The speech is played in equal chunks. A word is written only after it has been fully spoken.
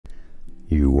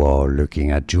You are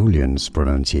looking at Julian's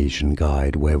pronunciation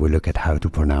guide, where we look at how to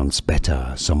pronounce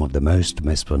better some of the most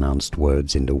mispronounced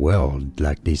words in the world,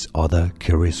 like this other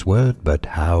curious word. But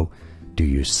how do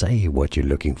you say what you're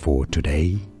looking for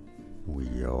today?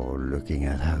 We are looking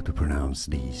at how to pronounce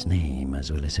these names,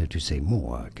 as well as how to say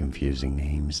more confusing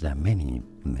names that many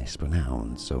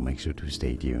mispronounce, so make sure to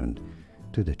stay tuned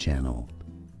to the channel.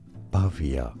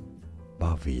 Bhavya,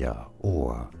 Bhavya,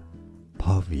 or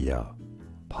Bhavya,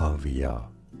 Bhavya,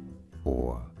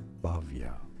 or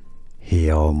Bhavya.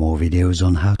 Here are more videos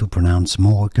on how to pronounce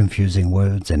more confusing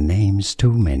words and names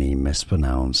too many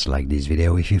mispronounced. Like this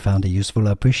video if you found it useful.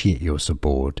 I appreciate your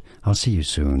support. I'll see you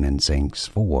soon, and thanks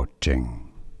for watching.